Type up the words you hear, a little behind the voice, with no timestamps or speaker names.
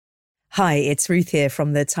Hi, it's Ruth here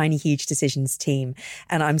from the Tiny Huge Decisions team,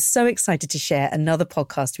 and I'm so excited to share another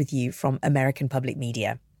podcast with you from American Public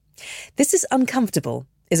Media. This is Uncomfortable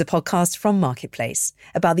is a podcast from Marketplace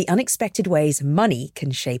about the unexpected ways money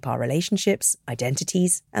can shape our relationships,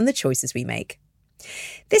 identities, and the choices we make.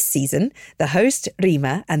 This season, the host,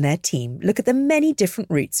 Rima, and their team look at the many different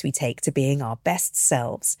routes we take to being our best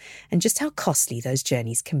selves and just how costly those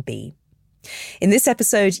journeys can be. In this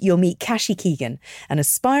episode, you'll meet Kashi Keegan, an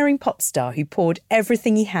aspiring pop star who poured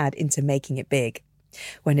everything he had into making it big.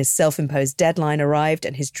 When his self-imposed deadline arrived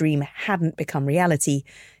and his dream hadn't become reality,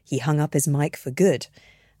 he hung up his mic for good.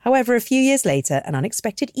 However, a few years later, an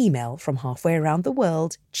unexpected email from halfway around the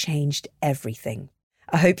world changed everything.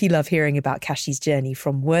 I hope you love hearing about Kashi's journey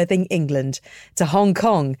from Worthing, England to Hong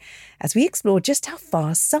Kong, as we explore just how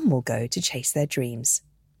far some will go to chase their dreams.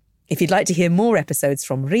 If you'd like to hear more episodes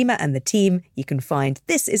from Rima and the team, you can find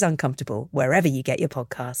This Is Uncomfortable wherever you get your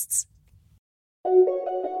podcasts.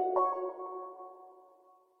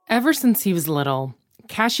 Ever since he was little,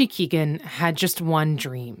 Kashi Keegan had just one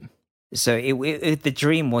dream. So the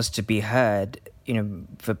dream was to be heard,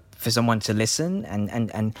 for someone to listen,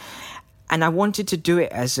 and I wanted to do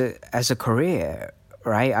it as a career,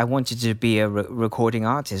 right? I wanted to be a recording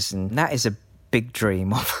artist, and that is a big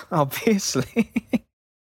dream, obviously.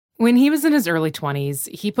 When he was in his early 20s,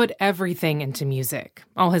 he put everything into music.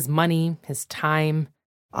 All his money, his time.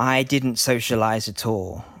 I didn't socialize at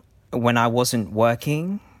all. When I wasn't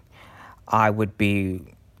working, I would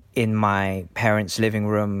be in my parents' living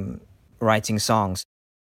room writing songs.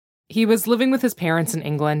 He was living with his parents in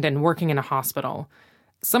England and working in a hospital.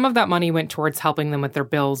 Some of that money went towards helping them with their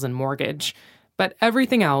bills and mortgage, but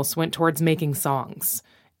everything else went towards making songs.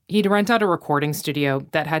 He'd rent out a recording studio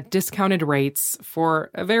that had discounted rates for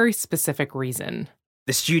a very specific reason.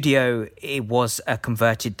 The studio, it was a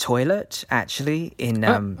converted toilet, actually.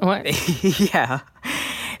 What? Yeah.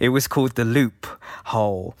 It was called the Loop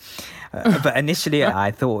Hole. But initially,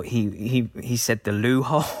 I thought he said the loo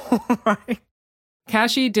hole, right?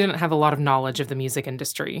 Kashi didn't have a lot of knowledge of the music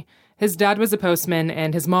industry. His dad was a postman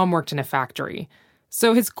and his mom worked in a factory.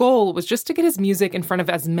 So his goal was just to get his music in front of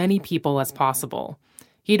as many people as possible.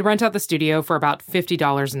 He'd rent out the studio for about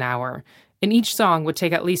 $50 an hour, and each song would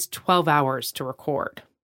take at least 12 hours to record.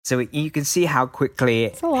 So you can see how quickly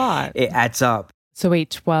It's a lot. It adds up. So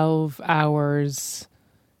wait, 12 hours,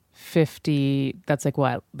 50, that's like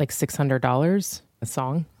what? Like $600 a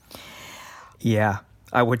song? Yeah,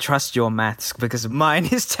 I would trust your maths because mine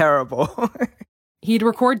is terrible. He'd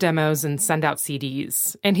record demos and send out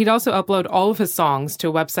CDs, and he'd also upload all of his songs to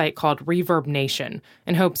a website called Reverb Nation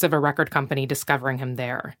in hopes of a record company discovering him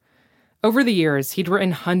there. Over the years, he'd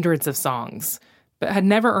written hundreds of songs, but had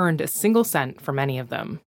never earned a single cent from any of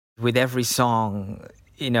them. With every song,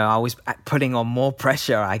 I was putting on more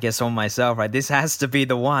pressure, I guess, on myself, right? This has to be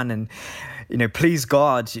the one, and, please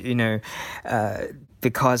God,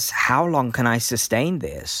 because how long can I sustain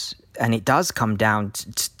this? And it does come down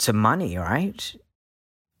to money, right?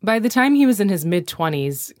 By the time he was in his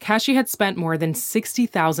mid-20s, Kashi had spent more than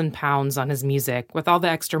 £60,000 on his music with all the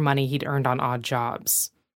extra money he'd earned on odd jobs.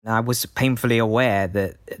 I was painfully aware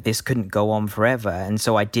that this couldn't go on forever. And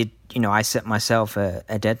so I did, I set myself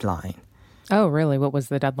a deadline. Oh, really? What was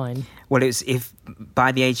the deadline? Well, it was if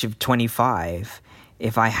by the age of 25,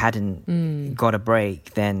 if I hadn't got a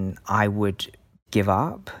break, then I would give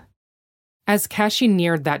up. As Kashi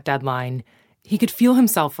neared that deadline, he could feel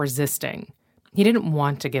himself resisting. He didn't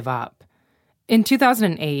want to give up. In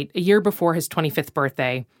 2008, a year before his 25th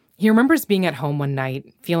birthday, he remembers being at home one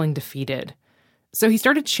night, feeling defeated. So he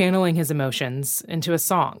started channeling his emotions into a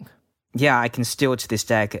song. Yeah, I can still, to this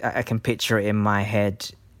day, I can picture it in my head,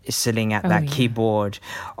 sitting at that keyboard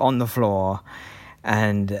on the floor.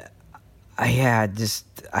 And I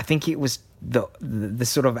think it was the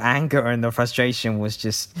sort of anger and the frustration was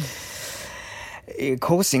just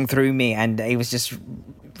coursing through me, and it was just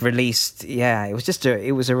released. Yeah,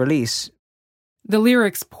 it was a release. The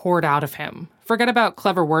lyrics poured out of him. Forget about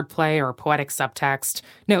clever wordplay or poetic subtext.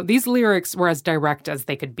 No, these lyrics were as direct as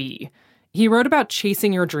they could be. He wrote about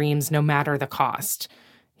chasing your dreams no matter the cost.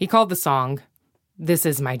 He called the song, This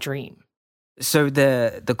Is My Dream. So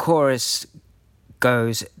the chorus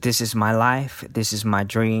goes, this is my life, this is my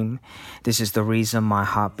dream, this is the reason my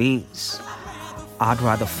heart beats. I'd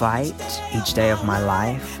rather fight each day of my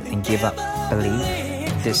life and give up belief.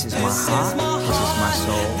 This is my heart, this is my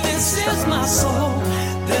soul, this is my soul.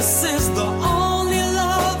 This is the only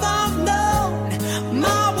love I've known.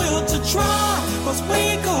 My will to try, cause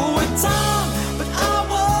we go with time, but I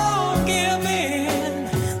won't give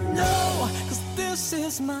in. No, cause this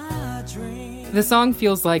is my dream. The song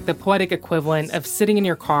feels like the poetic equivalent of sitting in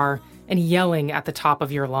your car and yelling at the top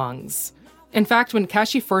of your lungs. In fact, when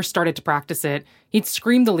Kashi first started to practice it, he'd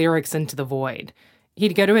scream the lyrics into the void.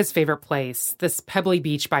 He'd go to his favorite place, this pebbly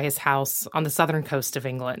beach by his house on the southern coast of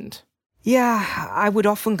England. Yeah, I would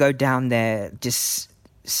often go down there just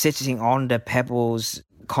sitting on the pebbles,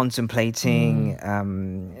 contemplating,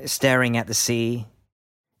 staring at the sea.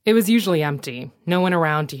 It was usually empty, no one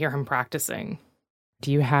around to hear him practicing.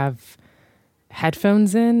 Do you have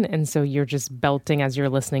headphones in, and so you're just belting as you're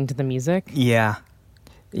listening to the music? Yeah,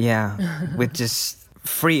 with just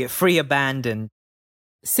free abandon.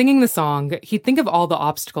 Singing the song, he'd think of all the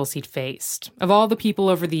obstacles he'd faced, of all the people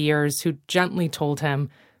over the years who gently told him,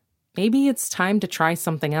 maybe it's time to try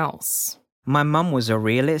something else. My mum was a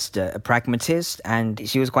realist, a pragmatist, and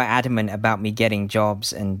she was quite adamant about me getting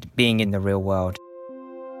jobs and being in the real world.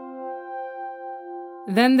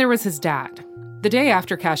 Then there was his dad. The day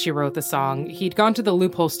after Kashi wrote the song, he'd gone to the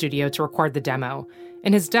Loophole studio to record the demo,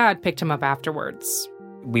 and his dad picked him up afterwards.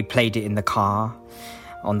 We played it in the car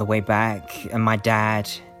on the way back, and my dad,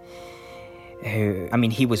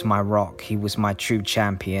 he was my rock. He was my true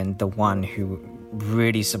champion, the one who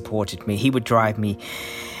really supported me. He would drive me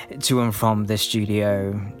to and from the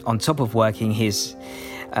studio on top of working his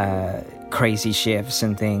crazy shifts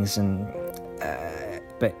and things.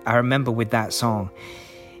 But I remember with that song,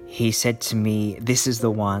 he said to me, "This is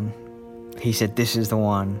the one." He said, "This is the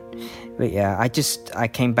one." But yeah, I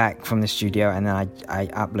came back from the studio and then I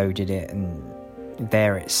uploaded it, and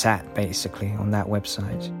there it sat basically on that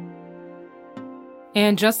website.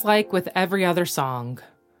 And just like with every other song,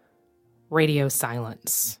 radio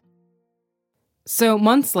silence. So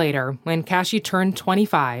months later, when Kashi turned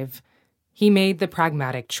 25, he made the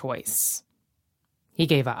pragmatic choice. He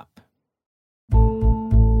gave up.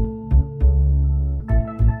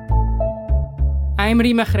 I'm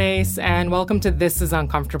Rima Khreis, and welcome to This is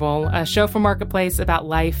Uncomfortable, a show from Marketplace about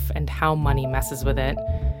life and how money messes with it.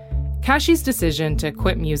 Kashi's decision to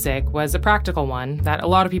quit music was a practical one that a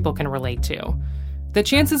lot of people can relate to. The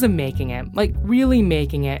chances of making it, like really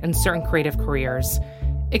making it in certain creative careers,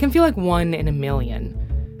 it can feel like 1 in a million.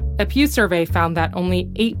 A Pew survey found that only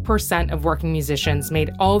 8% of working musicians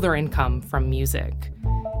made all their income from music.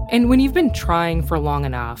 And when you've been trying for long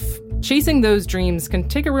enough, chasing those dreams can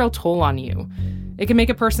take a real toll on you. It can make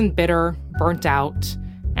a person bitter, burnt out,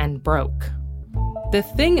 and broke. The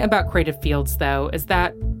thing about creative fields, though, is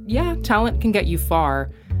that, yeah, talent can get you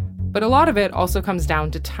far, but a lot of it also comes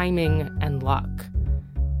down to timing and luck.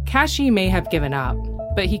 Kashi may have given up,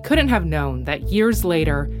 but he couldn't have known that years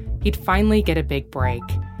later, he'd finally get a big break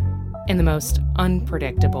in the most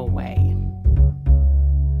unpredictable way.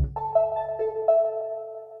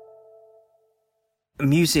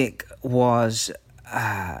 Music was...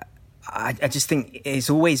 I just think it's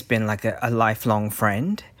always been like a lifelong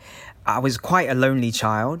friend. I was quite a lonely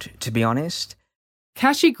child, to be honest.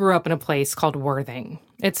 Kashi grew up in a place called Worthing.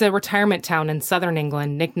 It's a retirement town in southern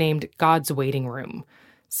England nicknamed God's Waiting Room.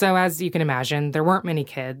 So as you can imagine, there weren't many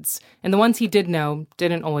kids, and the ones he did know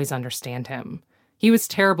didn't always understand him. He was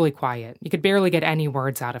terribly quiet. You could barely get any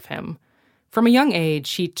words out of him. From a young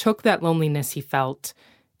age, he took that loneliness he felt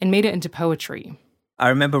and made it into poetry. I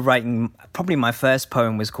remember writing, probably my first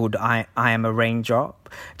poem was called I Am a Raindrop,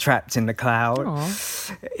 Trapped in the Cloud.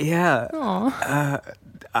 Aww. Yeah. Aww.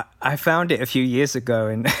 I found it a few years ago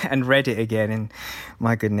and read it again, and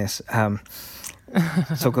my goodness,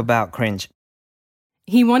 talk about cringe.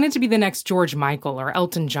 He wanted to be the next George Michael or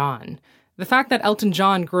Elton John. The fact that Elton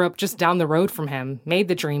John grew up just down the road from him made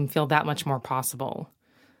the dream feel that much more possible.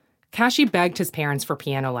 Kashi begged his parents for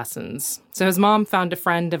piano lessons, so his mom found a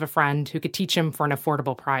friend of a friend who could teach him for an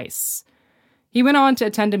affordable price. He went on to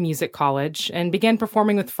attend a music college and began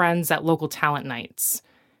performing with friends at local talent nights.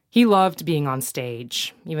 He loved being on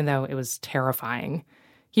stage, even though it was terrifying.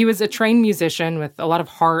 He was a trained musician with a lot of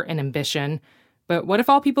heart and ambition, but what if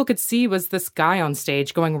all people could see was this guy on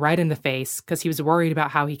stage going right in the face because he was worried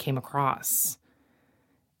about how he came across?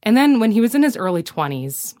 And then when he was in his early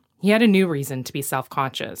 20s, he had a new reason to be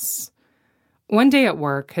self-conscious. One day at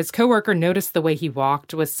work, his coworker noticed the way he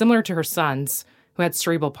walked was similar to her son's, who had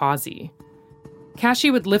cerebral palsy.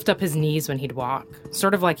 Kashi would lift up his knees when he'd walk,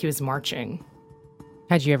 sort of like he was marching.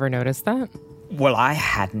 Had you ever noticed that? Well, I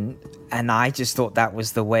hadn't, and I just thought that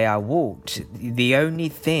was the way I walked. The only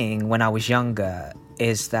thing when I was younger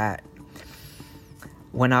is that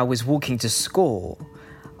when I was walking to school,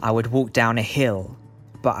 I would walk down a hill,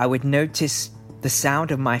 but I would notice the sound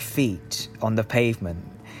of my feet on the pavement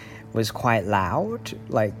was quite loud,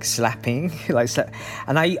 like slapping.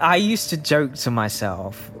 And I used to joke to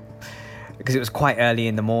myself, because it was quite early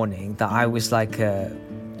in the morning, that I was like a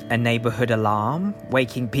a neighborhood alarm,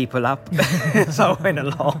 waking people up. So I went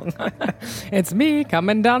along. It's me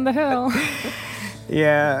coming down the hill.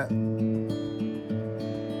 Yeah.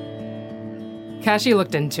 Kashi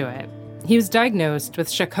looked into it. He was diagnosed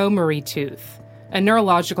with Charcot-Marie-Tooth, a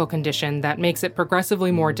neurological condition that makes it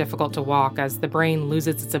progressively more difficult to walk as the brain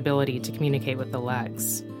loses its ability to communicate with the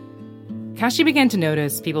legs. Kashi began to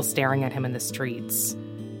notice people staring at him in the streets.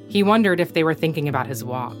 He wondered if they were thinking about his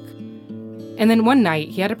walk. And then one night,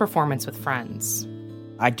 he had a performance with friends.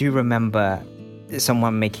 I do remember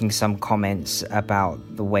someone making some comments about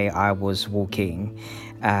the way I was walking,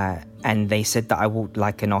 and they said that I walked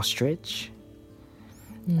like an ostrich.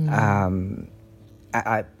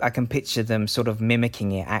 I can picture them sort of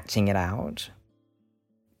mimicking it, acting it out.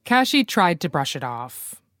 Kashi tried to brush it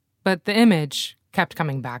off, but the image kept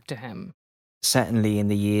coming back to him. Certainly in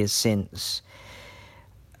the years since,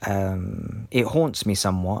 it haunts me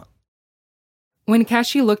somewhat. When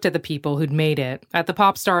Kashi looked at the people who'd made it, at the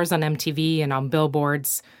pop stars on MTV and on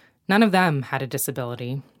billboards, none of them had a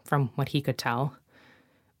disability, from what he could tell.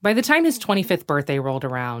 By the time his 25th birthday rolled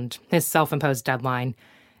around, his self-imposed deadline,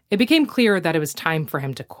 it became clear that it was time for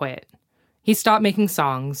him to quit. He stopped making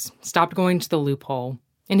songs, stopped going to the loophole,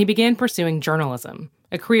 and he began pursuing journalism,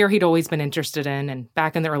 a career he'd always been interested in and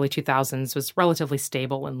back in the early 2000s was relatively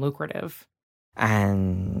stable and lucrative.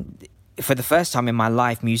 And for the first time in my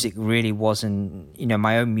life, music really wasn't,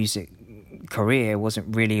 my own music career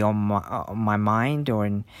wasn't really on my mind or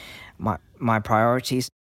in my priorities.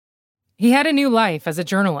 He had a new life as a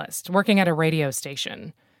journalist, working at a radio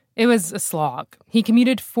station. It was a slog. He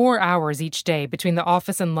commuted 4 hours each day between the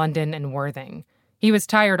office in London and Worthing. He was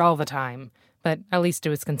tired all the time, but at least it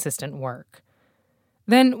was consistent work.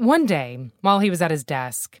 Then one day, while he was at his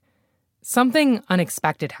desk, something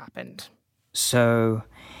unexpected happened. So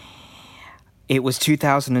it was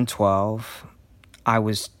 2012. I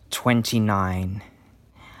was 29.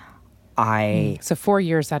 So 4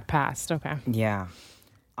 years had passed. Okay. Yeah.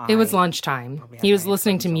 It was lunchtime. He was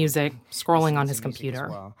listening to music, scrolling on his computer.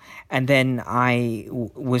 Well. And then I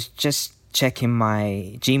was just checking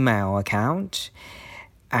my Gmail account,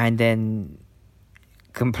 and then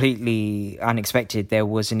completely unexpected, there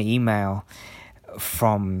was an email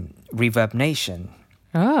from Reverb Nation.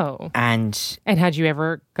 Oh. And had you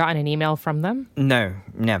ever gotten an email from them? No,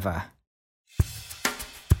 never.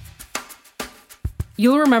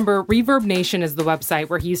 You'll remember Reverb Nation is the website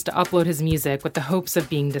where he used to upload his music with the hopes of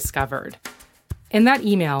being discovered. In that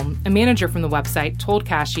email, a manager from the website told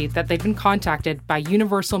Kashi that they'd been contacted by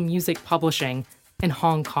Universal Music Publishing in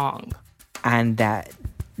Hong Kong. And that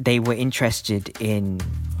they were interested in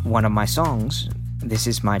one of my songs, This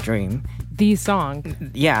Is My Dream. The song?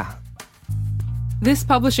 Yeah. This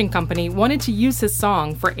publishing company wanted to use his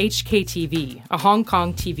song for HKTV, a Hong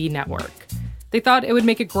Kong TV network. They thought it would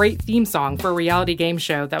make a great theme song for a reality game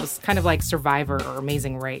show that was kind of like Survivor or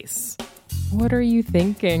Amazing Race. What are you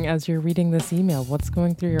thinking as you're reading this email? What's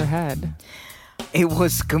going through your head? It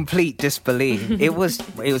was complete disbelief. It was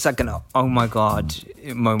like an oh my God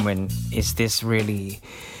moment. Is this really,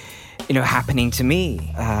 happening to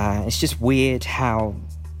me? It's just weird how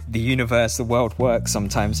the universe, the world works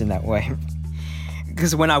sometimes in that way.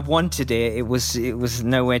 Because when I wanted it, it was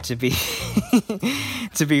nowhere to be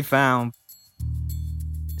to be found.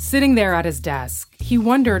 Sitting there at his desk, he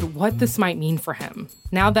wondered what this might mean for him,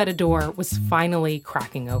 now that a door was finally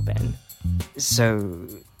cracking open. So,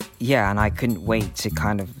 yeah, and I couldn't wait to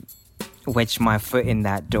kind of wedge my foot in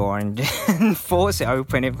that door and force it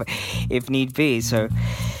open if need be. So,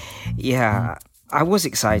 yeah, I was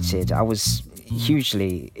excited. I was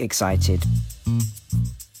hugely excited.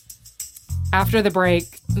 After the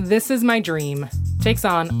break, This Is My Dream takes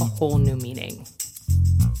on a whole new meaning.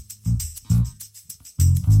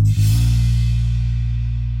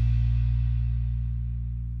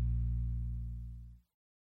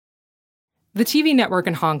 The TV network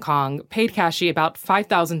in Hong Kong paid Kashi about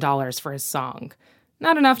 $5,000 for his song.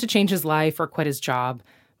 Not enough to change his life or quit his job,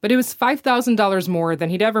 but it was $5,000 more than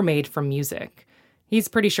he'd ever made from music. He's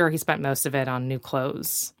pretty sure he spent most of it on new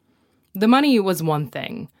clothes. The money was one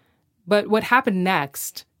thing, but what happened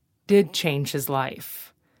next did change his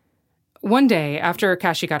life. One day, after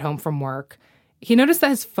Kashi got home from work, he noticed that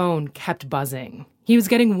his phone kept buzzing. He was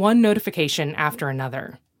getting one notification after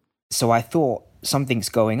another. So I thought, something's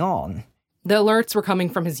going on. The alerts were coming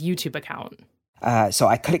from his YouTube account. So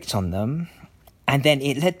I clicked on them, and then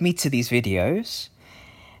it led me to these videos,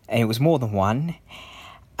 and it was more than one,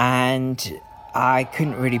 and I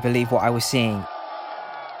couldn't really believe what I was seeing.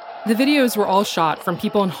 The videos were all shot from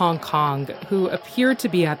people in Hong Kong who appeared to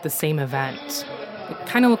be at the same event. It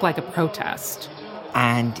kind of looked like a protest.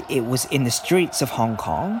 And it was in the streets of Hong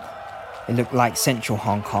Kong. It looked like central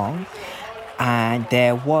Hong Kong. And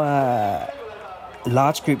there were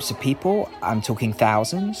large groups of people, I'm talking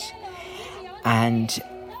thousands. And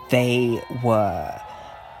there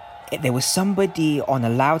was somebody on a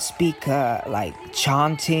loudspeaker, like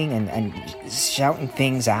chanting and shouting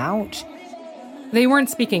things out. They weren't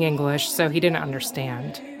speaking English, so he didn't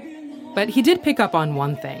understand. But he did pick up on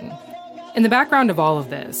one thing. In the background of all of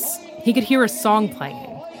this, he could hear a song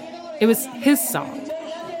playing. It was his song,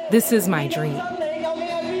 This Is My Dream.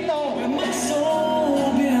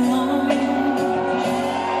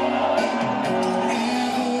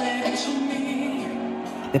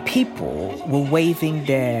 The people were waving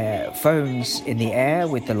their phones in the air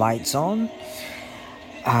with the lights on.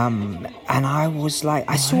 And I was like,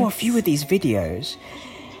 I saw a few of these videos,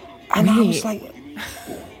 and I was like,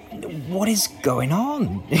 what is going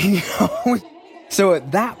on? You know? So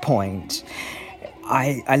at that point,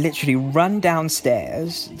 I literally run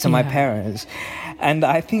downstairs to my parents, and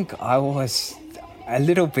I think I was a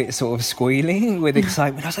little bit sort of squealing with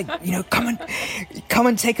excitement. I was like, you know, come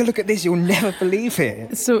and take a look at this. You'll never believe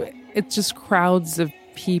it. So it's just crowds of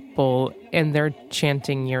people, and they're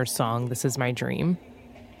chanting your song, This Is My Dream?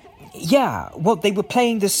 Yeah, well, they were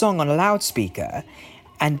playing the song on a loudspeaker,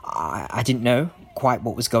 and I didn't know quite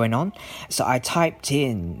what was going on. So I typed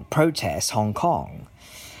in protest Hong Kong,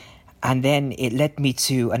 and then it led me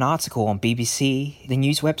to an article on BBC, the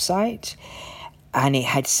news website, and it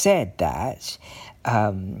had said that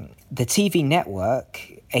the TV network,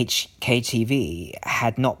 HKTV,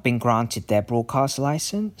 had not been granted their broadcast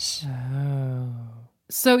license. Oh.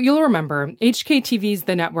 So you'll remember, HKTV is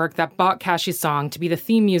the network that bought Cashy's song to be the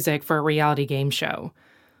theme music for a reality game show.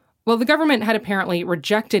 Well, the government had apparently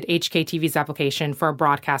rejected HKTV's application for a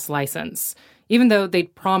broadcast license, even though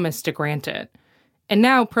they'd promised to grant it. And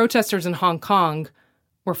now protesters in Hong Kong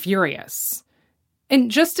were furious.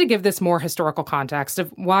 And just to give this more historical context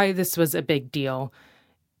of why this was a big deal,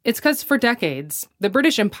 it's because for decades, the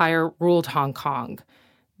British Empire ruled Hong Kong.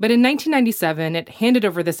 But in 1997, it handed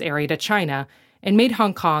over this area to China and made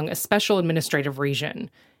Hong Kong a special administrative region.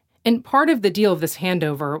 And part of the deal of this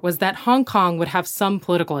handover was that Hong Kong would have some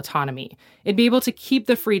political autonomy. It'd be able to keep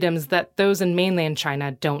the freedoms that those in mainland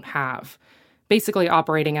China don't have, basically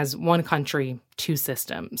operating as one country, two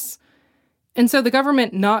systems. And so the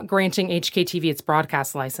government not granting HKTV its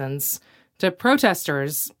broadcast license, to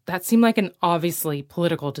protesters, that seemed like an obviously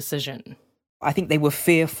political decision. I think they were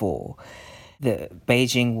fearful that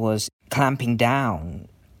Beijing was clamping down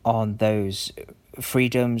on those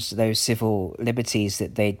freedoms, those civil liberties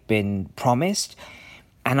that they'd been promised.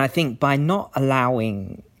 And I think by not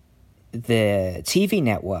allowing the TV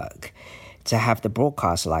network to have the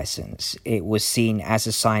broadcast license, it was seen as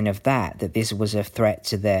a sign of that this was a threat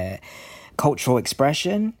to their cultural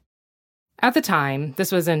expression. At the time,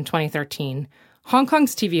 this was in 2013, Hong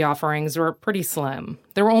Kong's TV offerings were pretty slim.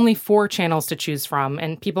 There were only 4 channels to choose from,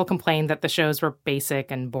 and people complained that the shows were basic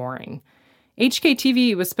and boring.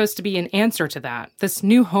 HKTV was supposed to be an answer to that, this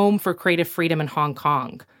new home for creative freedom in Hong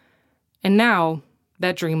Kong. And now,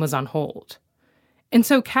 that dream was on hold. And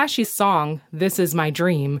so Cashy's song, This Is My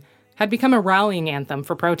Dream, had become a rallying anthem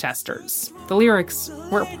for protesters. The lyrics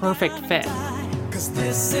were a perfect fit. 'Cause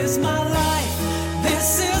this is my life,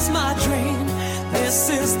 this is my dream, this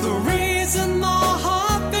is the reason my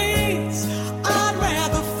heart beats. I'd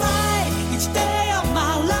rather fight each day of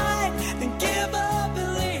my life than give up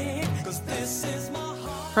and leave. 'Cause this is my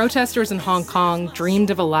heart. Protesters in Hong Kong dreamed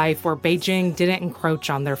of a life where Beijing didn't encroach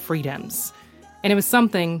on their freedoms. And it was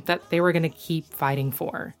something that they were going to keep fighting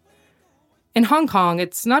for. In Hong Kong,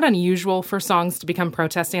 it's not unusual for songs to become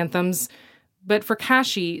protest anthems, but for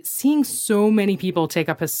Cashy, seeing so many people take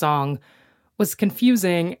up his song was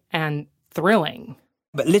confusing and thrilling.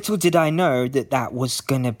 But little did I know that was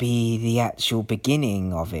going to be the actual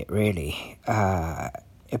beginning of it, really,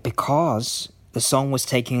 because the song was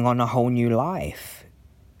taking on a whole new life,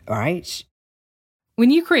 right?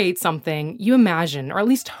 When you create something, you imagine, or at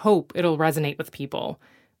least hope, it'll resonate with people.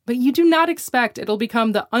 But you do not expect it'll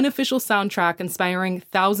become the unofficial soundtrack inspiring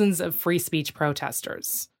thousands of free speech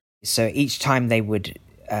protesters. So each time they would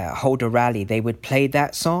hold a rally, they would play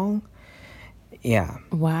that song. Yeah.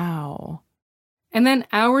 Wow. And then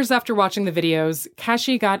hours after watching the videos,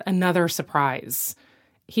 Cashy got another surprise.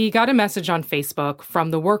 He got a message on Facebook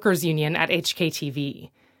from the workers' union at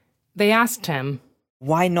HKTV. They asked him,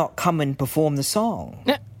 why not come and perform the song?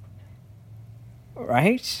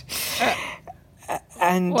 Right?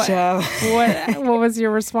 And what was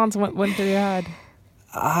your response? What did you had?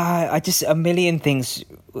 A million things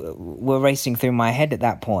were racing through my head at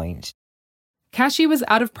that point. Cashy was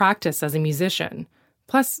out of practice as a musician.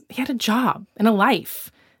 Plus, he had a job and a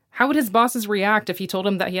life. How would his bosses react if he told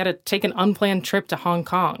him that he had to take an unplanned trip to Hong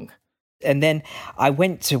Kong? And then I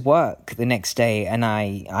went to work the next day and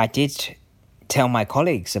I did tell my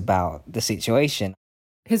colleagues about the situation.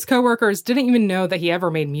 His coworkers didn't even know that he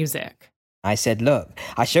ever made music. I said, look,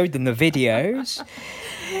 I showed them the videos.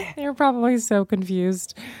 They're probably so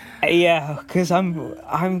confused. Yeah, because I'm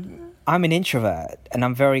an introvert and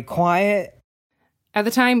I'm very quiet. At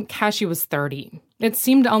the time, Kashi was 30. It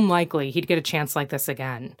seemed unlikely he'd get a chance like this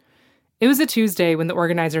again. It was a Tuesday when the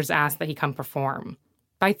organizers asked that he come perform.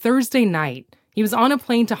 By Thursday night, he was on a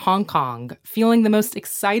plane to Hong Kong, feeling the most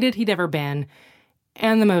excited he'd ever been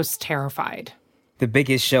and the most terrified. The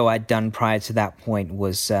biggest show I'd done prior to that point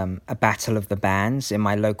was a battle of the bands in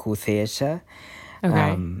my local theatre.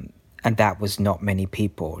 Okay. And that was not many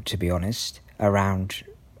people, to be honest, around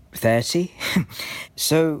 30.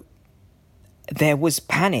 So there was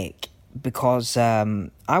panic because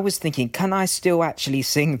I was thinking, can I still actually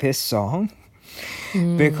sing this song?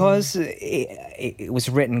 Because it was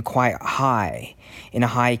written quite high, in a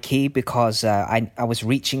high key, because I was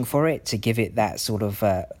reaching for it to give it that sort of,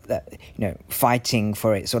 fighting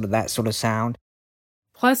for it, sort of that sort of sound.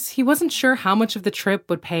 Plus, he wasn't sure how much of the trip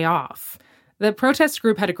would pay off. The protest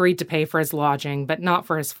group had agreed to pay for his lodging, but not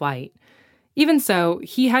for his flight. Even so,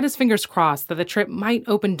 he had his fingers crossed that the trip might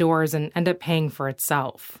open doors and end up paying for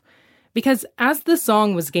itself. Because as the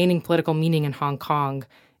song was gaining political meaning in Hong Kong,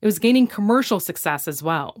 it was gaining commercial success as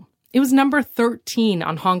well. It was number 13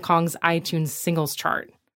 on Hong Kong's iTunes singles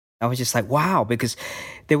chart. I was just like, wow, because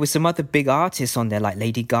there were some other big artists on there, like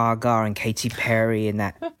Lady Gaga and Katy Perry and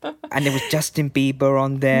that. And there was Justin Bieber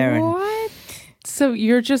on there. What? So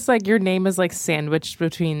you're just like, your name is like sandwiched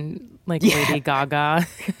between like Lady Gaga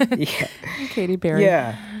and Katy Perry.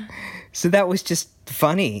 Yeah. So that was just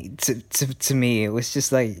funny to me. It was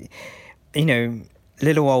just like,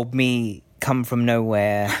 little old me come from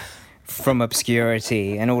nowhere, from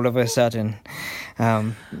obscurity, and all of a sudden,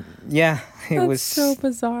 it was so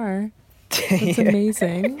bizarre. It's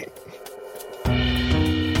amazing.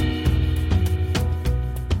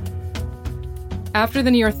 After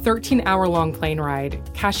the near 13-hour-long plane ride,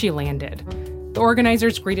 Kashi landed. The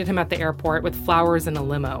organizers greeted him at the airport with flowers and a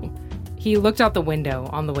limo. He looked out the window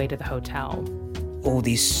on the way to the hotel. All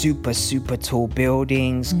these super, super tall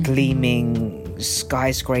buildings, gleaming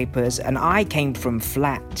skyscrapers, and I came from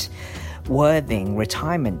flat Worthing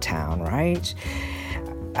retirement town, right?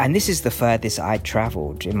 And this is the furthest I'd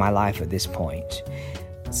traveled in my life at this point.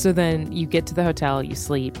 So then you get to the hotel, you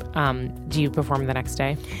sleep. Do you perform the next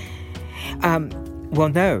day? Well,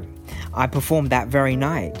 no. I performed that very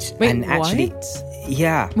night. Wait, and actually, what?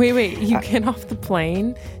 Yeah. Wait, you get off the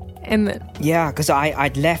plane and Yeah, because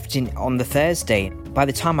I'd left on the Thursday. By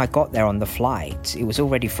the time I got there on the flight, it was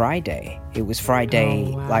already Friday. It was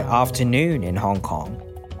Friday, afternoon in Hong Kong.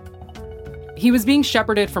 He was being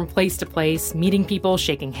shepherded from place to place, meeting people,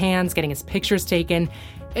 shaking hands, getting his pictures taken.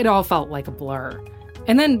 It all felt like a blur.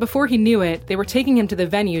 And then, before he knew it, they were taking him to the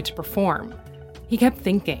venue to perform. He kept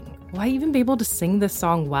thinking, will I even be able to sing this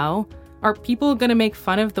song well? Are people going to make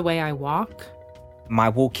fun of the way I walk? My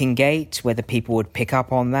walking gait, whether people would pick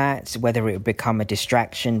up on that, whether it would become a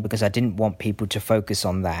distraction, because I didn't want people to focus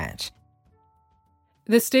on that.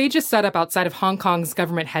 The stage is set up outside of Hong Kong's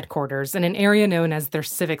government headquarters in an area known as their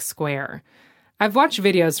Civic Square. I've watched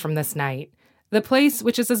videos from this night. The place,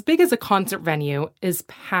 which is as big as a concert venue, is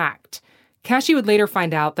packed. Kashi would later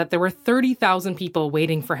find out that there were 30,000 people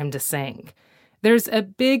waiting for him to sing. There's a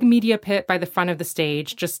big media pit by the front of the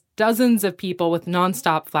stage, just dozens of people with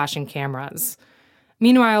nonstop flashing cameras.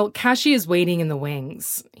 Meanwhile, Kashi is waiting in the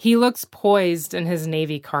wings. He looks poised in his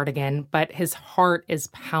navy cardigan, but his heart is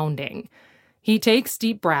pounding. He takes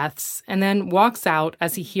deep breaths and then walks out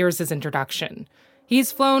as he hears his introduction.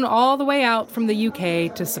 He's flown all the way out from the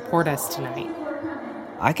UK to support us tonight.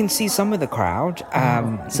 I can see some of the crowd.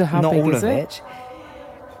 So how not big all is of it?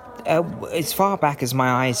 As far back as my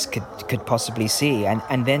eyes could possibly see,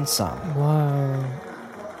 and then some. Whoa.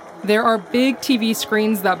 There are big TV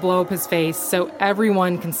screens that blow up his face so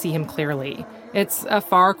everyone can see him clearly. It's a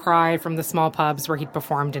far cry from the small pubs where he'd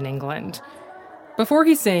performed in England. Before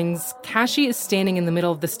he sings, Kashi is standing in the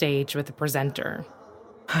middle of the stage with the presenter.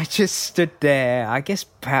 I just stood there, I guess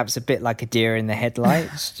perhaps a bit like a deer in the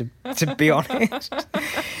headlights, to be honest.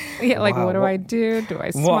 Yeah, like, Wow, what do I do? Do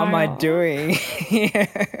I smile? What am I doing?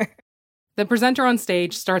 Yeah. The presenter on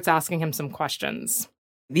stage starts asking him some questions.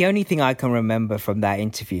 The only thing I can remember from that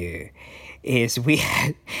interview is we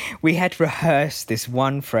had rehearsed this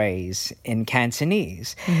one phrase in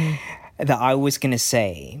Cantonese that I was going to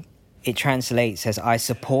say. It translates as, I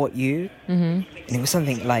support you. And it was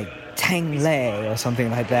something like, Tang Lei or something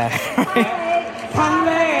like that. Tang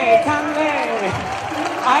Lei,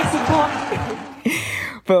 I support you.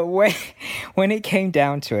 But when it came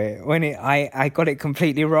down to it, I got it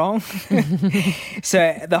completely wrong.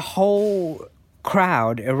 So the whole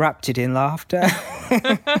crowd erupted in laughter.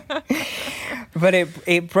 But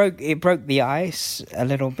it broke the ice a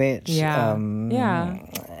little bit. Yeah.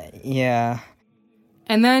 Yeah.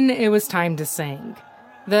 And then it was time to sing.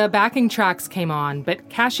 The backing tracks came on,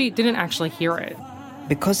 but Kashi didn't actually hear it.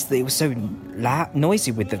 Because it was so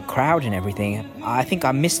noisy with the crowd and everything, I think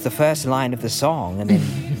I missed the first line of the song and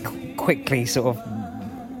then quickly sort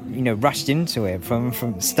of, rushed into it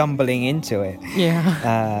from stumbling into it.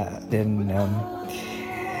 Yeah.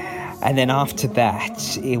 And then after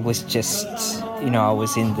that, it was just, I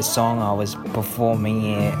was in the song, I was performing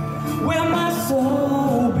it. Where my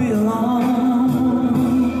soul belongs.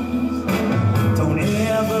 Don't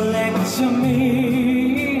ever lecture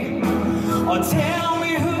me or tell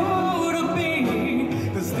me who to be,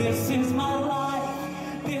 'cause this is my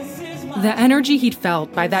life, this is my... The energy he'd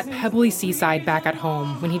felt by that pebbly seaside back at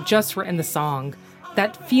home when he'd just written the song,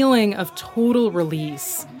 that feeling of total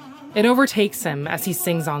release, it overtakes him as he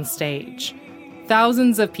sings on stage.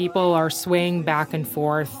 Thousands of people are swaying back and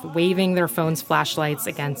forth, waving their phones' flashlights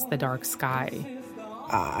against the dark sky.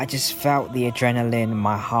 I just felt the adrenaline,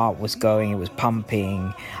 my heart was going, it was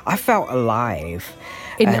pumping. I felt alive.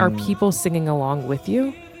 And are people singing along with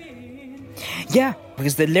you? Yeah,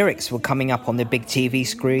 because the lyrics were coming up on the big TV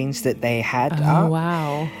screens that they had Oh, up.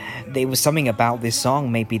 wow. There was something about this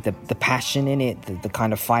song, maybe the passion in it, the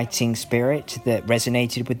kind of fighting spirit that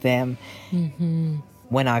resonated with them. Mm-hmm.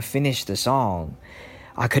 When I finished the song,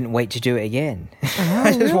 I couldn't wait to do it again. Oh,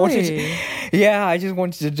 I just really? I just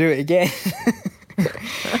wanted to do it again.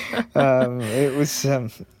 It was,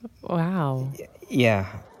 Wow. yeah,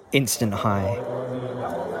 instant high.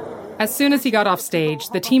 As soon as he got off stage,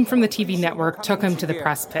 the team from the TV network took him to the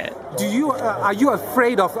press pit. Are you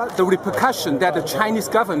afraid of the repercussion that the Chinese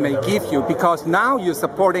government may give you, because now you're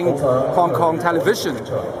supporting Hong Kong television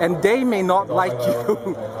and they may not like you?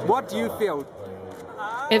 What do you feel?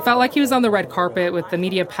 It felt like he was on the red carpet with the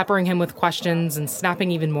media peppering him with questions and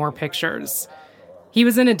snapping even more pictures. He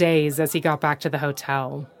was in a daze as he got back to the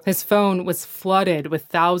hotel. His phone was flooded with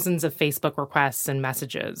thousands of Facebook requests and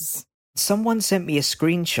messages. Someone sent me a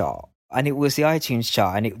screenshot, and it was the iTunes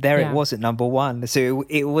chart, and it was at number one. So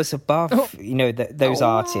it was above, those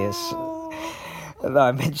artists that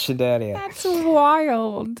I mentioned earlier. That's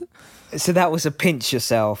wild. So that was a pinch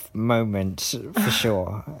yourself moment for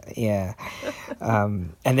sure. Yeah.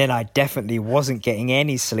 And then I definitely wasn't getting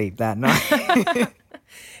any sleep that night.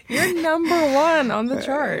 You're number one on the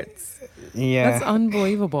charts. Yeah. That's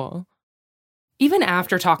unbelievable. Even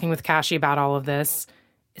after talking with Kashi about all of this,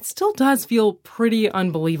 it still does feel pretty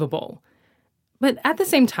unbelievable. But at the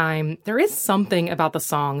same time, there is something about the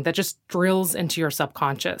song that just drills into your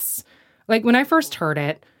subconscious. Like when I first heard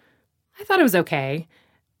it, I thought it was okay.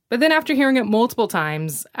 But then after hearing it multiple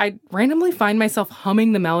times, I'd randomly find myself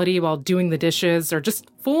humming the melody while doing the dishes or just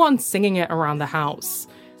full-on singing it around the house.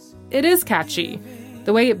 It is catchy.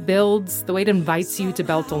 The way it builds, the way it invites you to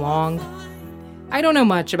belt along. I don't know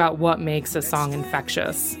much about what makes a song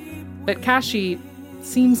infectious, but Kashi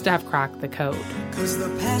seems to have cracked the code. 'Cause the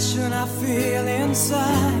passion I feel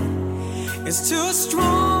inside is too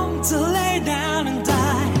strong to lay down and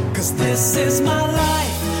die. 'Cause this is my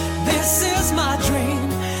life, this is my dream,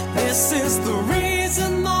 this is the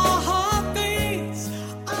reason my heart beats.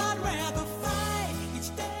 I'd rather fight each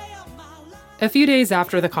day of my life. A few days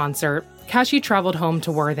after the concert, Kashi traveled home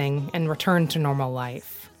to Worthing and returned to normal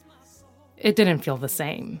life. It didn't feel the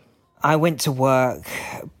same. I went to work,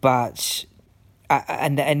 but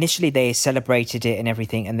and initially they celebrated it and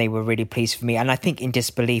everything, and they were really pleased for me. And I think in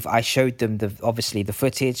disbelief, I showed them obviously the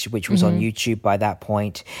footage, which was on YouTube by that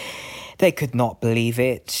point. They could not believe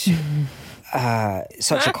it.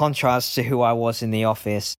 Such a contrast to who I was in the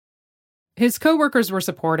office. His coworkers were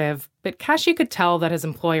supportive, but Kashi could tell that his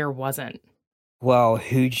employer wasn't. Well,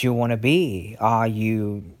 who do you want to be? Are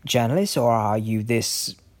you journalist, or are you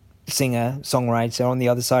this singer, songwriter on the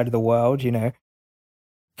other side of the world,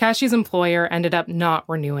 Kashi's employer ended up not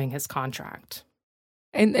renewing his contract.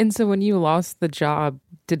 And so when you lost the job,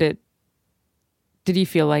 did you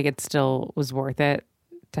feel like it still was worth it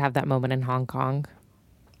to have that moment in Hong Kong?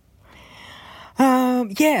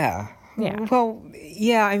 Yeah. Yeah. Well,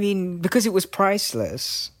 yeah, I mean, because it was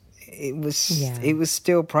priceless. It was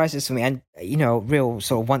still priceless for me, and real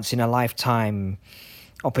sort of once in a lifetime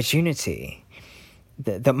opportunity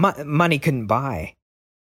that money couldn't buy.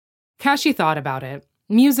 Kashi thought about it.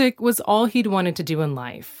 Music was all he'd wanted to do in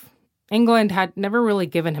life. England had never really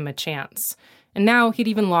given him a chance, and now he'd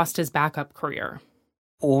even lost his backup career.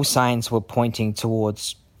 All signs were pointing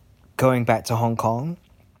towards going back to Hong Kong.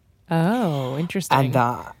 Oh, interesting. And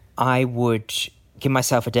that I would give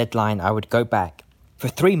myself a deadline. I would go back for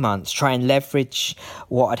 3 months, try and leverage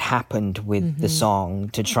what had happened with the song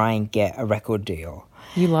to try and get a record deal.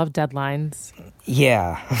 You love deadlines.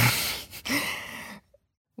 Yeah.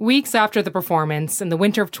 Weeks after the performance, in the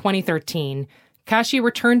winter of 2013, Kashi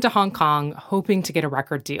returned to Hong Kong hoping to get a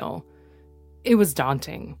record deal. It was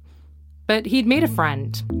daunting. But he'd made a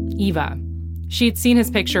friend, Eva. She'd seen his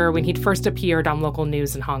picture when he'd first appeared on local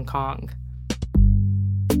news in Hong Kong.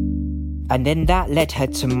 And then that led her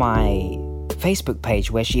to my Facebook page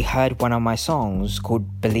where she heard one of my songs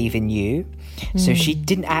called Believe in You. So she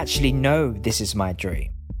didn't actually know This Is My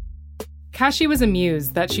Dream. Kashi was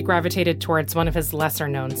amused that she gravitated towards one of his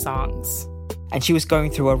lesser-known songs. And she was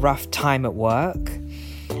going through a rough time at work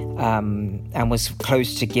and was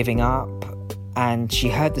close to giving up. And she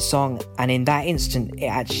heard the song, and in that instant,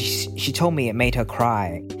 she told me it made her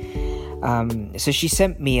cry. So she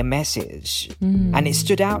sent me a message, and it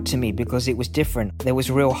stood out to me because it was different. There was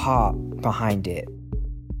real heart behind it.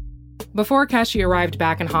 Before Kashi arrived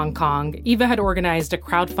back in Hong Kong, Eva had organized a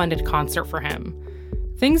crowd-funded concert for him.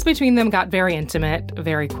 Things between them got very intimate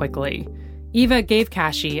very quickly. Eva gave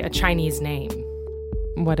Kashi a Chinese name.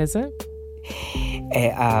 What is it?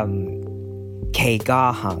 Kei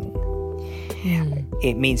Ga Hung.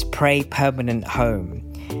 It means pray permanent home.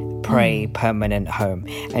 Pray permanent home.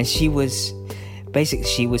 And she was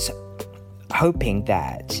hoping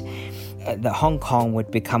that Hong Kong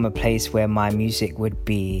would become a place where my music would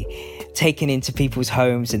be taken into people's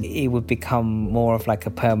homes and it would become more of like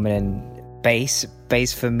a permanent base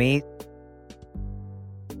for me.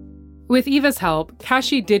 With Eva's help,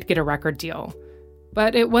 Kashi did get a record deal.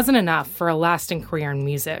 But it wasn't enough for a lasting career in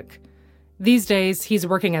music. These days, he's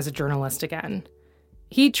working as a journalist again.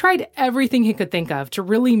 He tried everything he could think of to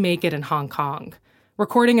really make it in Hong Kong.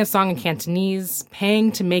 Recording a song in Cantonese,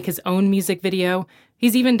 paying to make his own music video.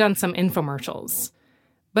 He's even done some infomercials.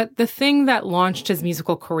 But the thing that launched his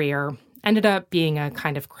musical career ended up being a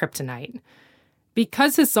kind of kryptonite.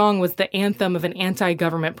 Because his song was the anthem of an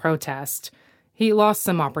anti-government protest, he lost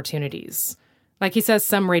some opportunities. Like he says,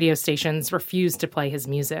 some radio stations refused to play his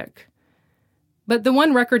music. But the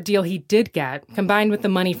one record deal he did get, combined with the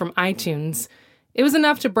money from iTunes, it was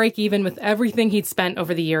enough to break even with everything he'd spent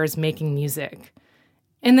over the years making music.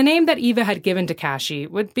 And the name that Eva had given to Kashi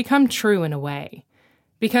would become true in a way,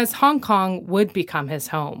 because Hong Kong would become his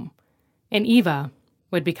home, and Eva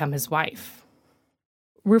would become his wife.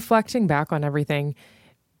 Reflecting back on everything,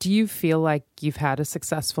 do you feel like you've had a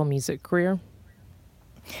successful music career?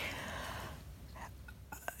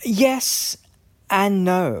 Yes and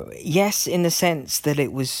no. Yes, in the sense that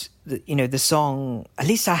it was, the song, at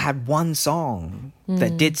least I had one song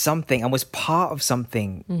that did something and was part of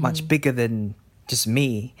something much bigger than just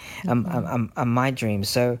me and my dreams.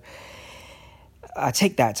 So I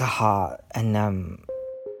take that to heart, and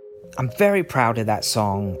I'm very proud of that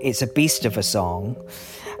song. It's a beast of a song,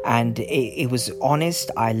 and it was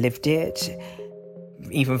honest. I lived it.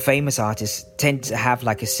 Even famous artists tend to have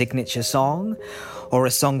like a signature song or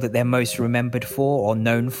a song that they're most remembered for or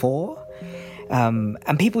known for. And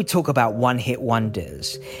people talk about one-hit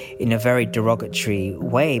wonders in a very derogatory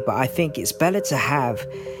way, but I think it's better to have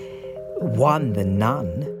one than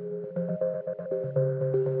none.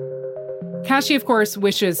 Kashi, of course,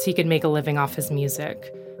 wishes he could make a living off his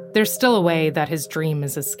music. There's still a way that his dream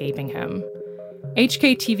is escaping him.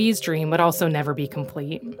 HKTV's dream would also never be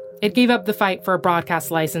complete. It gave up the fight for a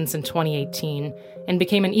broadcast license in 2018 and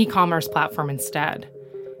became an e-commerce platform instead.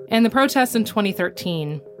 And the protests in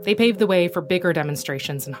 2013, they paved the way for bigger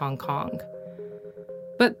demonstrations in Hong Kong.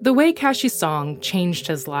 But the way Kashi's song changed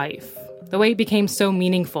his life, the way it became so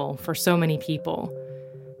meaningful for so many people,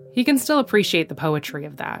 he can still appreciate the poetry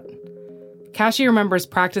of that. Kashi remembers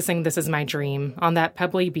practicing This Is My Dream on that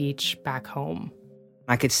pebbly beach back home.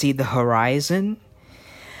 I could see the horizon.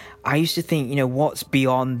 I used to think, what's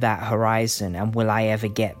beyond that horizon, and will I ever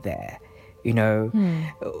get there?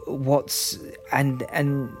 What's and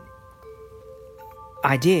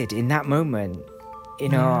I did in that moment.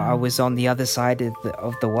 I was on the other side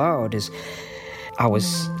of the world as I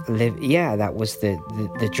was that was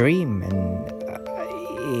the dream, and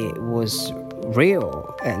it was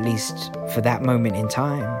real, at least for that moment in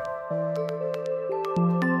time.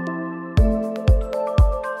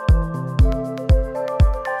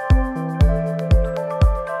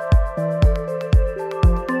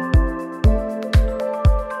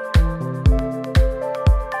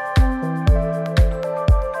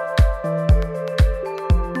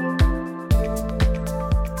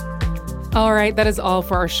 All right, that is all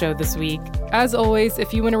for our show this week. As always,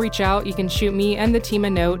 if you want to reach out, you can shoot me and the team a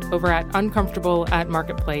note over at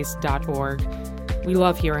uncomfortable@marketplace.org. We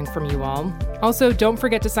love hearing from you all. Also, don't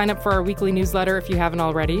forget to sign up for our weekly newsletter if you haven't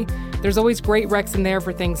already. There's always great recs in there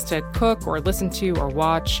for things to cook or listen to or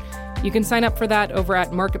watch. You can sign up for that over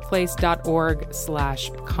at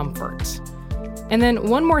marketplace.org/comfort. And then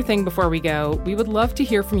one more thing before we go, we would love to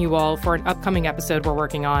hear from you all for an upcoming episode we're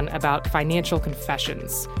working on about financial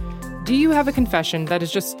confessions. Do you have a confession that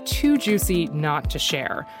is just too juicy not to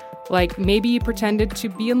share? Like maybe you pretended to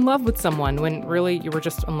be in love with someone when really you were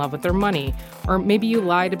just in love with their money. Or maybe you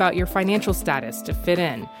lied about your financial status to fit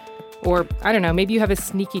in. Or, I don't know, maybe you have a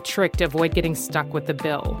sneaky trick to avoid getting stuck with the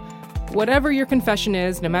bill. Whatever your confession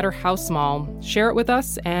is, no matter how small, share it with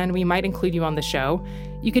us and we might include you on the show.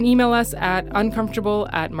 You can email us at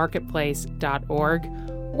uncomfortable@marketplace.org,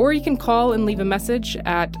 or you can call and leave a message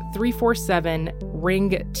at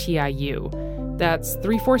 347-RING-TIU. That's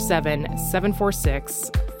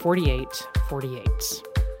 347-746-4848.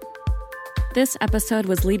 This episode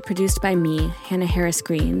was lead produced by me, Hannah Harris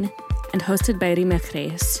Green, and hosted by Rima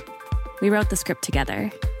Khreis. We wrote the script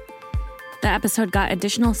together. The episode got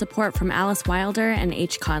additional support from Alice Wilder and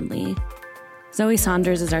H. Conley. Zoe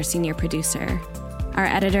Saunders is our senior producer. Our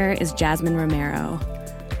editor is Jasmine Romero.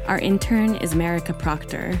 Our intern is Marika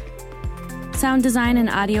Proctor. Sound design and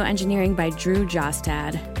audio engineering by Drew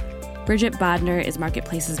Jostad. Bridget Bodner is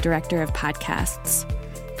Marketplace's Director of Podcasts.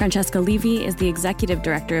 Francesca Levy is the Executive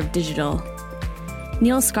Director of Digital.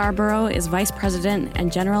 Neil Scarborough is Vice President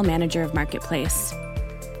and General Manager of Marketplace.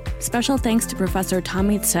 Special thanks to Professor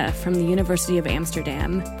Tommy Tse from the University of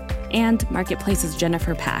Amsterdam and Marketplace's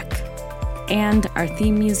Jennifer Pack. And our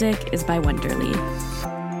theme music is by Wonderly.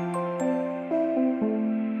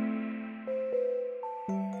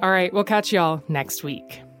 All right, we'll catch y'all next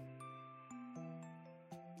week.